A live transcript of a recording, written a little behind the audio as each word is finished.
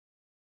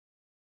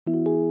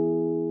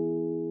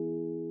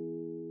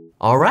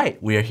All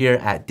right, we are here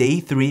at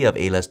day 3 of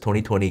AILA's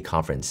 2020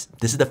 conference.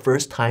 This is the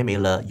first time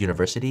AILA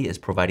University is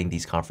providing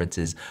these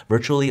conferences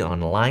virtually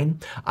online.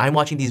 I'm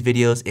watching these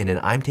videos and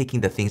then I'm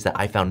taking the things that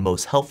I found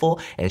most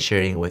helpful and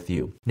sharing it with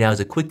you. Now, as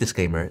a quick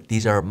disclaimer,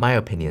 these are my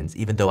opinions.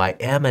 Even though I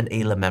am an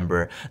AILA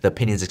member, the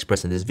opinions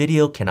expressed in this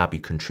video cannot be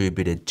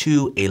contributed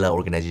to AILA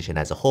organization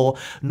as a whole,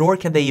 nor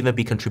can they even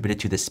be contributed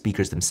to the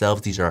speakers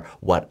themselves. These are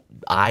what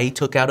I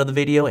took out of the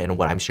video and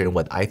what I'm sharing,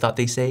 what I thought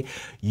they say.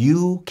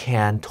 You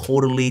can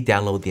totally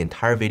download the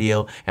entire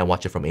video and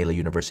watch it from AILA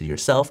University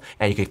yourself,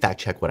 and you can fact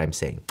check what I'm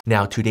saying.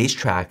 Now, today's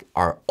track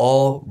are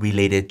all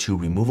related to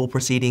removal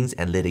proceedings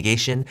and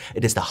litigation.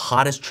 It is the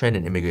hottest trend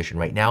in immigration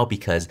right now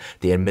because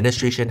the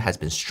administration has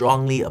been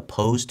strongly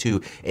opposed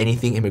to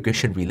anything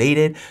immigration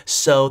related.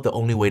 So the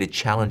only way to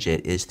challenge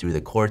it is through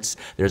the courts.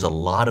 There's a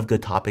lot of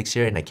good topics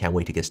here and I can't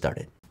wait to get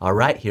started. All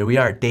right, here we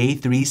are, day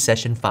 3,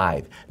 session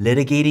 5,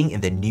 litigating in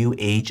the new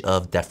age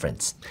of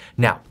deference.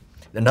 Now,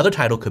 another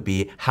title could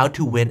be How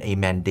to Win a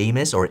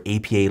Mandamus or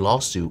APA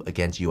Lawsuit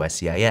Against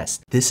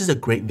USCIS. This is a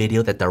great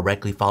video that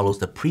directly follows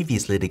the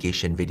previous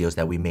litigation videos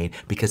that we made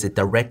because it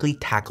directly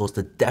tackles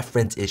the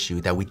deference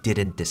issue that we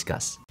didn't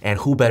discuss. And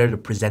who better to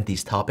present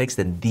these topics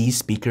than these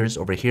speakers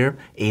over here,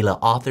 AILA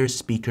authors,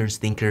 speakers,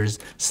 thinkers,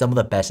 some of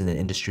the best in the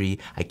industry.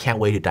 I can't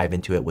wait to dive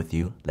into it with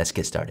you. Let's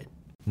get started.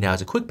 Now,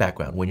 as a quick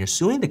background, when you're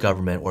suing the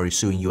government or you're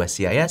suing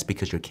USCIS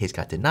because your case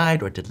got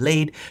denied or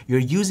delayed, you're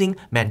using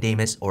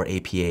mandamus or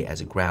APA as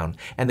a ground.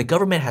 And the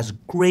government has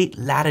great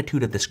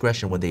latitude of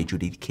discretion when they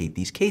adjudicate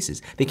these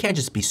cases. They can't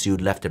just be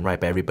sued left and right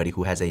by everybody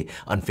who has an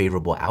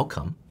unfavorable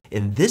outcome.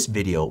 In this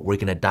video, we're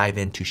gonna dive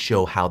in to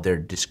show how their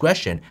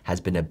discretion has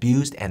been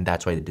abused, and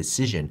that's why the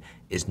decision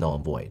is null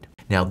and void.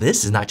 Now,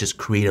 this is not just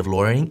creative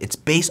lawyering, it's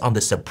based on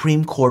the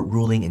Supreme Court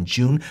ruling in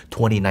June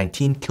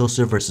 2019,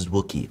 Kisor versus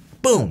Wilkie.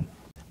 Boom!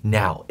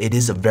 Now, it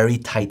is a very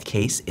tight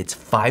case. It's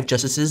 5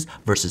 justices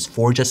versus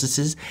 4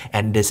 justices,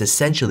 and it is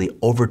essentially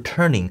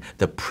overturning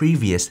the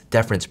previous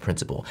deference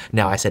principle.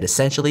 Now, I said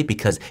essentially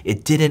because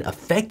it didn't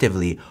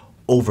effectively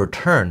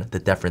overturn the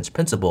deference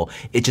principle.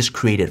 It just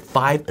created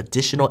 5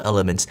 additional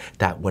elements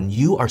that when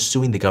you are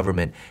suing the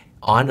government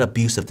on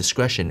abuse of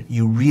discretion,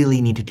 you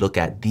really need to look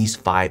at these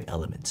 5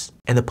 elements.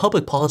 And the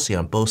public policy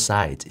on both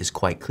sides is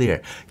quite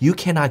clear. You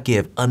cannot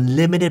give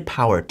unlimited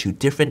power to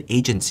different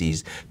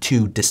agencies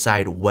to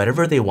decide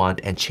whatever they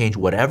want and change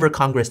whatever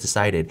Congress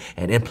decided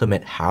and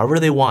implement however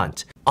they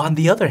want. On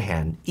the other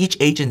hand, each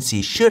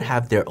agency should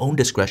have their own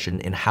discretion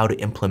in how to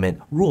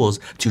implement rules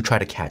to try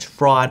to catch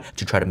fraud,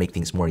 to try to make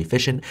things more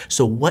efficient.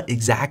 So what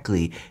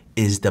exactly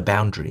is the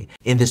boundary?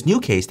 In this new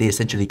case, they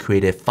essentially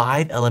created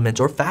 5 elements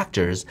or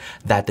factors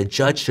that the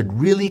judge should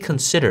really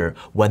consider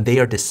when they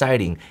are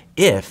deciding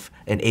if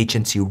an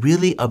agency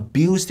really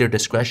abused their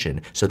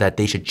discretion so that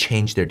they should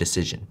change their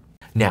decision.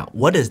 Now,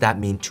 what does that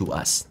mean to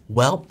us?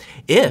 Well,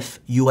 if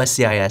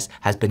USCIS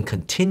has been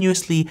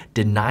continuously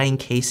denying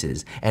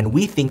cases and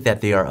we think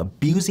that they are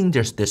abusing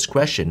their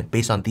discretion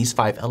based on these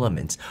 5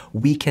 elements,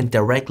 we can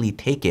directly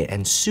take it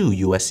and sue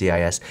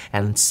USCIS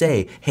and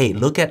say, hey,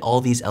 look at all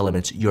these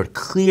elements. You're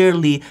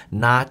clearly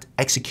not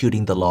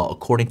executing the law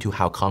according to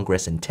how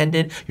Congress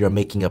intended. You're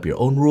making up your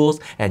own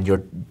rules and your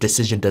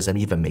decision doesn't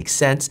even make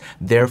sense.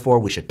 Therefore,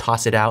 we should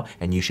toss it out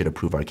and you should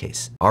approve our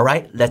case. All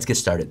right, let's get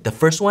started. The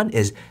first one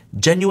is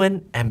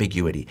genuine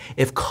ambiguity.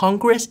 If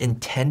Congress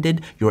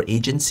intended your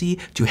agency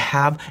to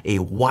have a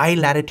wide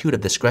latitude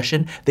of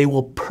discretion, they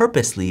will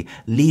purposely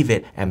leave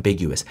it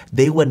ambiguous.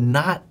 They would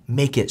not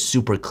make it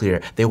super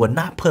clear. They would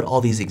not put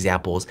all these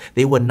examples.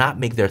 They would not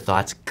make their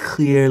thoughts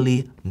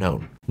clearly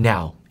known.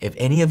 Now, if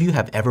any of you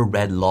have ever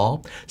read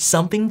law,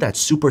 something that's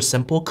super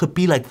simple could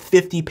be like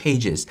 50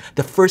 pages.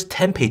 The first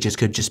 10 pages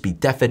could just be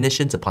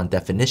definitions upon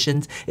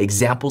definitions,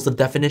 examples of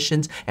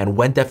definitions, and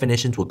when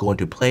definitions will go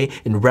into play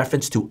in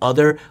reference to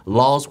other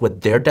laws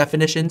with their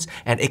definitions,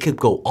 and it could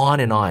go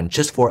on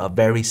just for a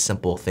very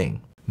simple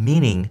thing.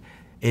 Meaning,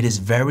 it is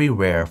very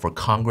rare for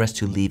Congress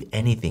to leave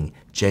anything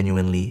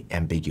genuinely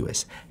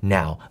ambiguous.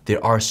 Now,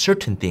 there are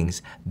certain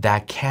things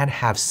that can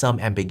have some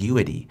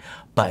ambiguity,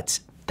 but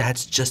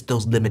that's just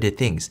those limited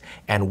things.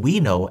 And we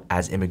know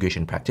as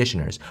immigration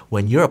practitioners,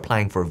 when you're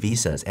applying for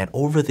visas and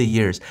over the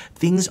years,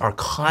 things are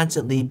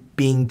constantly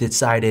being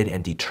decided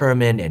and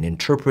determined and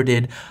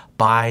interpreted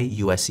by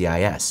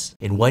USCIS.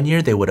 In one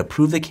year, they would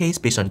approve the case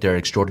based on their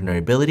extraordinary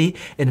ability.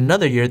 In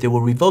another year, they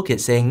will revoke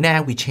it saying,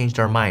 nah, we changed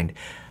our mind.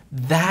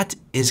 That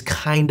is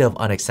kind of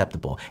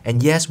unacceptable.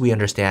 And yes, we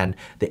understand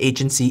the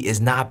agency is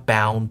not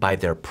bound by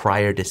their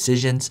prior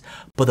decisions,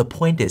 but the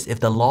point is, if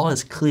the law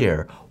is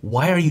clear,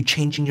 why are you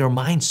changing your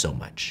mind so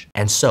much?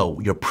 And so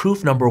your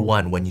proof number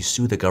 1 when you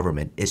sue the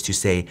government is to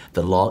say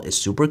the law is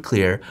super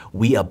clear,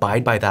 we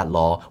abide by that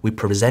law, we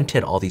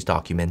presented all these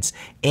documents,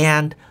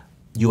 and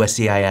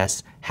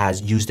USCIS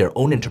has used their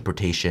own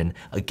interpretation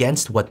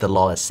against what the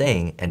law is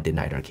saying and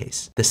denied our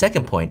case. The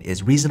second point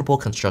is reasonable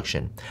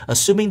construction.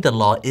 Assuming the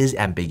law is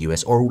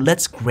ambiguous, or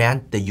let's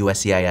grant the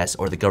USCIS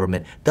or the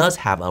government does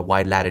have a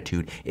wide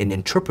latitude in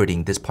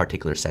interpreting this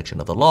particular section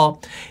of the law,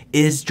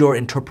 is your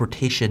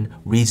interpretation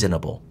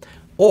reasonable?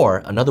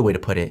 Or another way to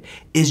put it,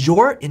 is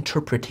your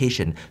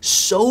interpretation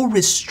so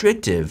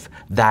restrictive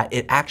that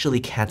it actually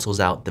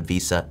cancels out the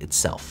visa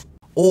itself?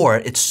 Or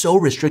it's so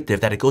restrictive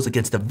that it goes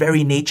against the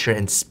very nature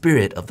and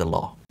spirit of the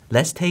law?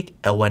 Let's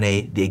take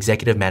L1A, the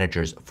executive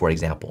managers, for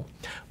example.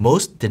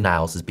 Most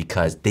denials is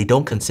because they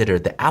don't consider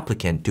the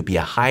applicant to be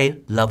a high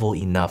level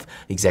enough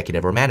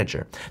executive or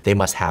manager. They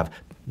must have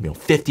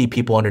 50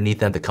 people underneath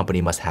them. The company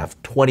must have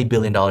 $20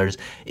 billion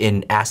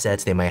in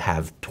assets. They might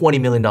have $20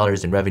 million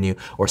in revenue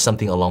or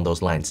something along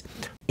those lines.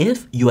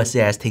 If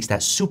USCIS takes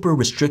that super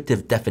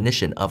restrictive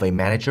definition of a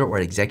manager or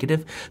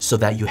executive so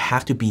that you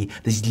have to be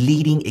these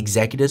leading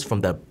executives from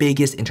the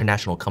biggest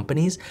international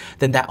companies,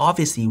 then that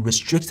obviously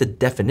restricts the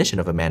definition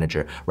of a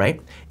manager, right?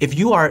 If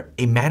you are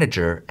a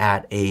manager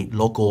at a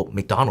local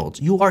McDonald's,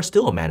 you are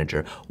still a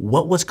manager.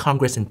 What was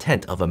Congress'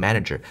 intent of a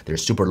manager?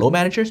 There's super low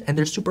managers and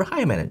there's super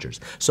high managers.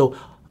 So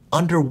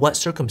under what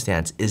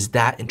circumstance is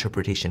that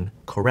interpretation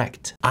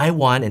correct? I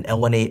won an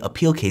L1A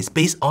appeal case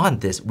based on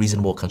this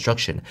reasonable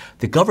construction.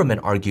 The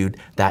government argued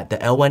that the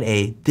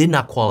L1A did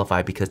not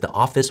qualify because the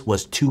office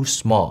was too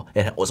small.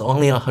 It was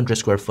only 100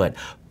 square foot.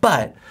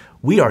 But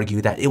we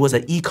argue that it was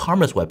an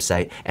e-commerce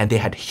website and they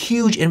had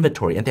huge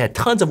inventory and they had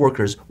tons of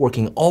workers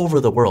working all over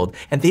the world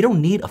and they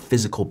don't need a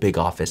physical big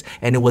office.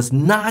 And it was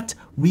not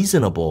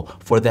reasonable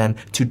for them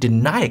to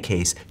deny a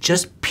case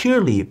just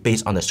purely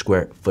based on the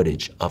square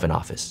footage of an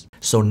office.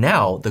 So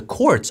now the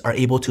courts are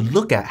able to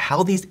look at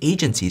how these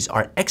agencies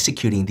are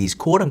executing these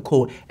quote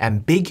unquote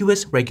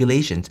ambiguous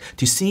regulations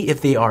to see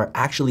if they are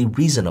actually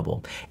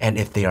reasonable. And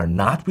if they are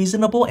not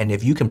reasonable and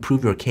if you can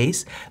prove your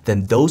case,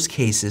 then those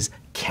cases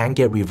can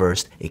get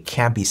reversed, it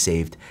can be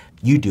saved,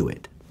 you do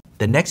it.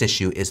 The next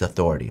issue is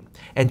authority.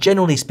 And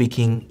generally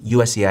speaking,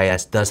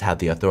 USCIS does have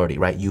the authority,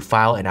 right? You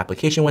file an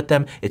application with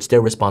them, it's their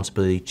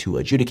responsibility to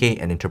adjudicate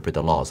and interpret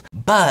the laws.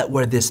 But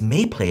where this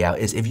may play out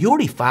is if you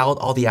already filed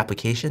all the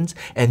applications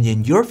and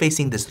then you're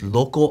facing this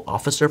local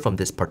officer from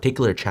this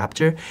particular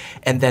chapter,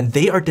 and then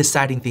they are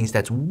deciding things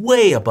that's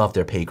way above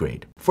their pay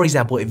grade. For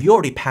example, if you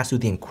already passed through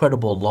the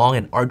incredible long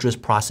and arduous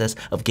process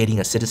of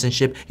getting a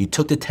citizenship, you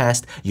took the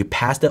test, you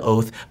passed the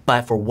oath,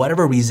 but for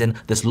whatever reason,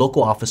 this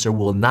local officer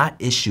will not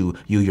issue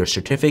you your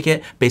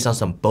certificate based on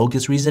some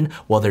bogus reason,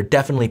 well, they're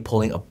definitely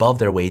pulling above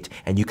their weight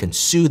and you can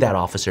sue that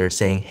officer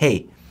saying,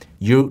 hey,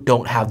 you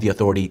don't have the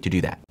authority to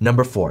do that.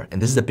 Number 4,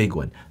 and this is a big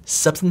one,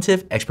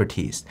 substantive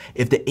expertise.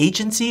 If the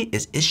agency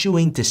is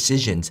issuing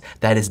decisions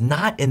that is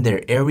not in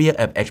their area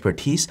of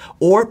expertise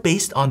or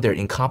based on their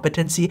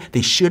incompetency,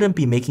 they shouldn't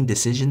be making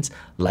decisions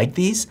like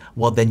these,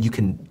 well, then you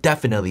can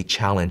definitely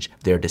challenge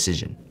their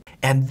decision.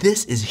 And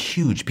this is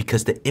huge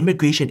because the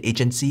immigration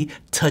agency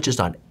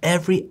touches on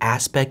every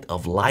aspect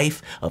of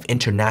life, of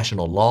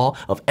international law,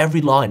 of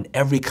every law in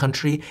every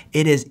country.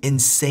 It is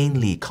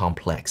insanely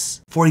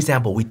complex. For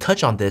example, we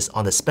touch on this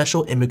on the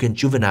special immigrant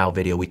juvenile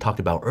video we talked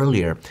about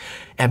earlier.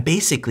 And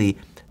basically,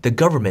 the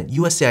government,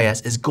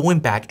 USCIS, is going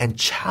back and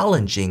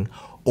challenging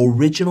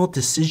original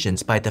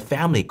decisions by the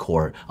family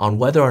court on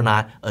whether or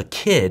not a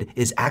kid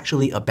is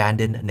actually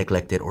abandoned,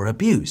 neglected, or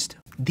abused.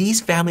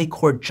 These family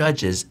court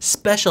judges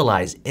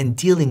specialize in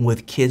dealing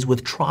with kids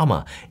with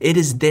trauma. It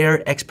is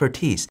their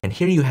expertise. And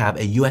here you have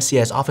a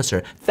USCIS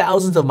officer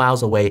thousands of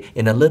miles away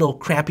in a little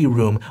crappy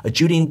room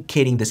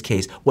adjudicating this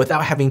case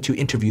without having to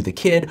interview the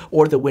kid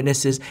or the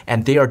witnesses,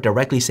 and they are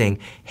directly saying,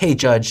 hey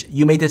judge,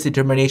 you made this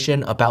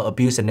determination about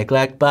abuse and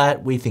neglect,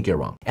 but we think you're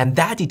wrong. And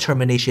that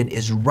determination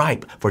is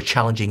ripe for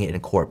challenging it in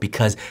court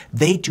because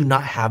they do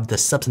not have the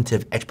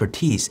substantive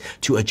expertise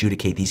to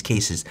adjudicate these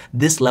cases.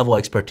 This level of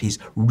expertise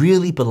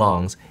really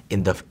belongs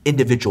in the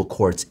individual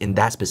courts in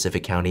that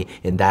specific county,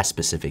 in that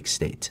specific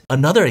state.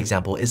 Another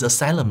example is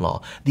asylum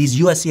law. These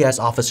USCIS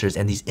officers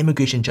and these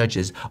immigration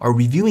judges are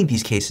reviewing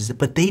these cases,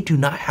 but they do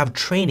not have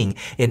training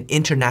in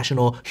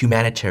international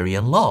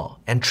humanitarian law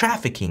and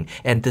trafficking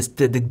and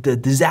the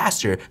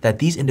disaster that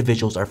these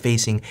individuals are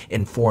facing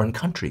in foreign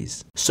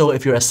countries. So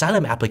if your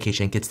asylum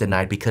application gets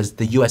denied because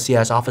the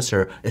USCIS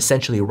officer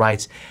essentially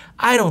writes,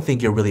 I don't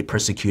think you're really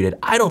persecuted,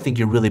 I don't think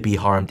you'll really be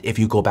harmed if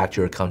you go back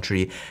to your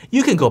country,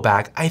 you can go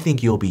back, I think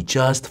you'll be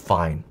just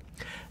fine.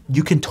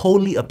 You can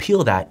totally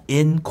appeal that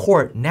in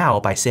court now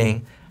by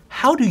saying,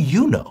 how do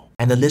you know?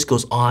 And the list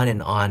goes on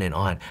and on and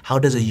on. How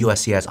does a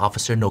USCIS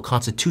officer know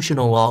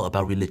constitutional law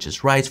about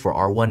religious rights for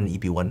R1 and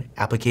EB1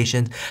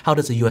 applications? How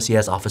does a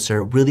USCIS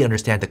officer really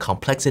understand the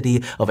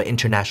complexity of an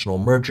international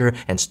merger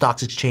and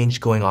stocks exchange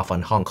going off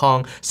on Hong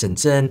Kong,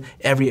 Shenzhen,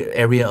 every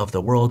area of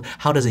the world?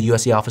 How does a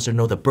USCIS officer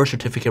know the birth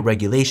certificate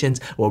regulations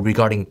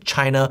regarding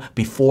China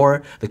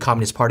before the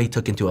Communist Party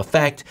took into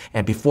effect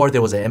and before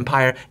there was an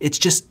empire? It's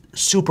just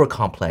super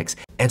complex.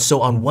 And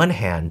so on one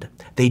hand,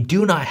 they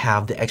do not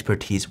have the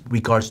expertise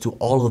regards to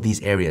all of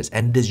these areas.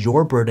 And it is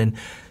your burden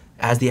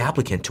as the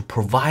applicant to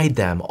provide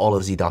them all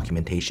of the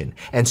documentation.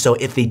 And so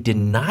if they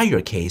deny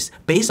your case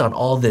based on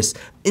all this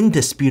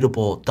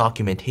indisputable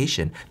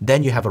documentation,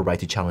 then you have a right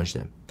to challenge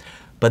them.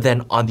 But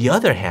then on the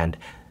other hand,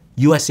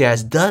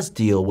 USCIS does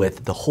deal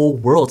with the whole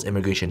world's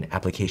immigration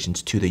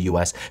applications to the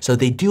US, so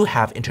they do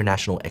have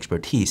international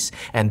expertise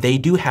and they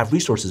do have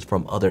resources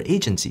from other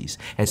agencies.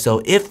 And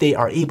so if they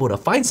are able to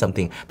find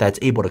something that's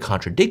able to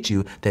contradict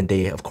you, then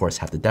they of course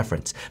have the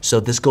deference. So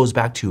this goes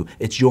back to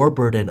it's your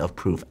burden of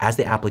proof as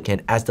the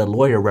applicant, as the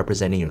lawyer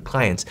representing your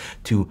clients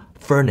to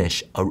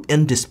furnish an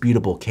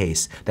indisputable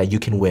case that you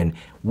can win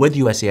with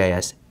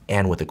USCIS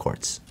and with the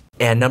courts.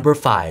 And number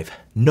 5,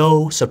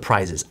 no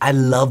surprises. I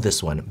love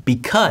this one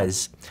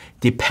because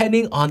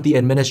depending on the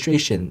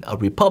administration, a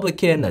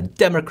Republican, a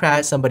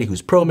Democrat, somebody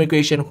who's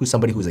pro-immigration,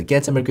 somebody who's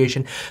against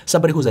immigration,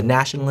 somebody who's a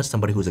nationalist,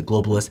 somebody who's a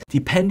globalist,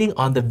 depending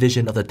on the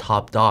vision of the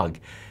top dog,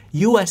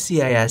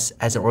 USCIS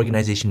as an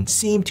organization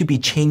seem to be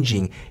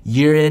changing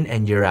year in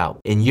and year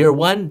out. In year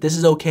 1, this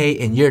is okay.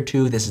 In year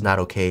 2, this is not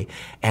okay.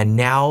 And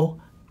now,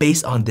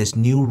 based on this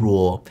new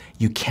rule,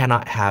 you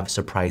cannot have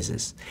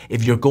surprises.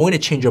 If you're going to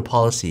change your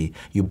policy,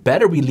 you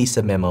better release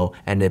a memo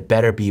and it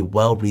better be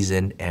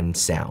well-reasoned and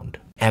sound.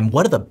 And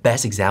one of the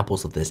best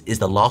examples of this is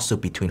the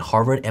lawsuit between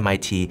Harvard,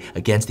 MIT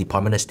against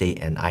Department of State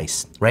and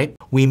ICE, right?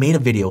 We made a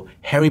video,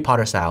 Harry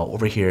Potter style,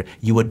 over here.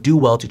 You would do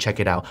well to check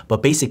it out.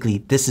 But basically,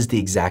 this is the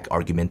exact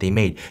argument they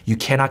made. You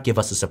cannot give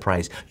us a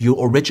surprise. You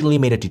originally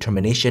made a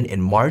determination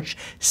in March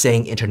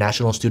saying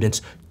international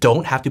students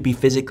don't have to be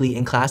physically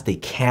in class. They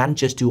can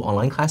just do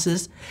online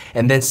classes.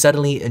 And then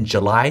suddenly in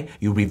July,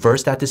 you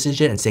reverse that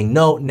decision and saying,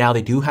 no, now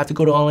they do have to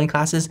go to online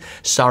classes.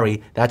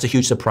 Sorry, that's a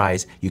huge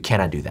surprise. You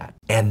cannot do that.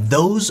 And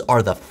those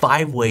are the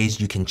 5 ways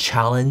you can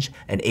challenge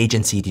an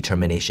agency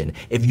determination.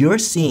 If you're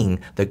seeing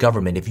the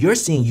government, if you're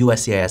seeing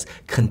USCIS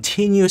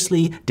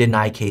continuously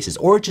deny cases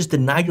or just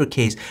deny your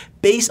case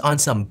based on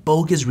some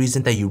bogus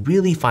reason that you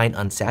really find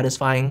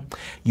unsatisfying,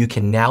 you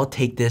can now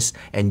take this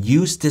and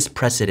use this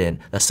precedent,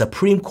 the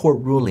Supreme Court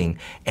ruling,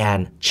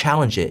 and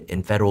challenge it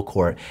in federal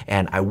court.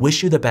 And I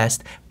wish you the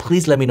best.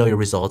 Please let me know your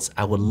results.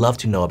 I would love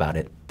to know about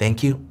it.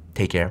 Thank you.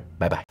 Take care.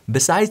 Bye-bye.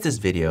 Besides this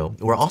video,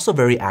 we're also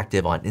very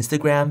active on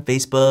Instagram,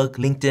 Facebook,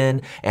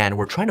 LinkedIn, and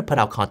we're trying to put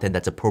out content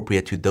that's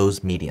appropriate to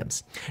those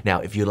mediums.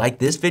 Now, if you like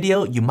this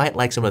video, you might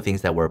like some of the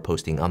things that we're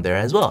posting on there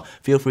as well.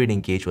 Feel free to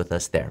engage with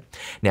us there.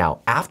 Now,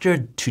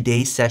 after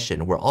today's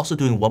session, we're also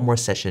doing one more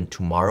session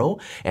tomorrow,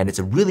 and it's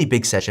a really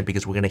big session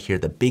because we're going to hear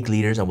the big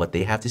leaders on what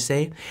they have to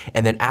say.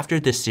 And then after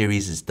this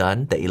series is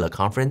done, the AILA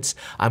conference,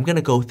 I'm going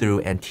to go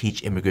through and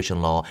teach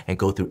immigration law and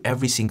go through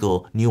every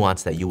single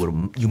nuance that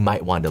you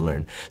might want to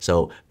learn.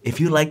 So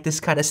if you like this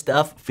kind of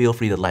stuff, feel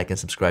free to like and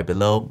subscribe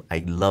below.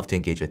 I'd love to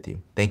engage with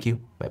you. Thank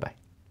you. Bye-bye.